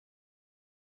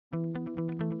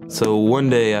So one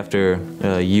day after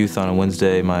youth on a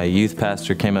Wednesday, my youth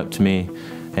pastor came up to me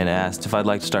and asked if I'd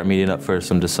like to start meeting up for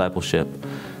some discipleship.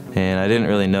 And I didn't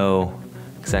really know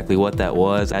exactly what that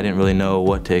was. I didn't really know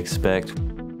what to expect.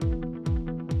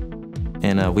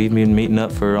 And we've been meeting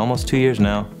up for almost 2 years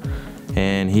now.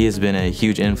 And he has been a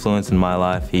huge influence in my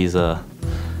life. He's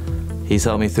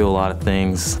helped me through a lot of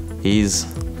things. He's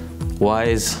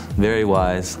wise, very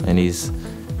wise, and he's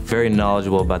very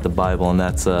knowledgeable about the Bible, and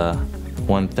that's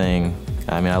one thing.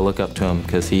 I mean, I look up to him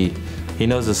because he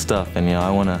knows his stuff, and I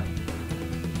want to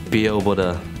be able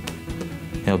to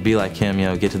be like him,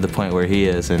 get to the point where he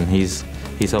is, and he's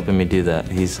helping me do that.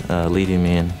 He's leading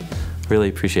me, and really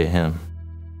appreciate him.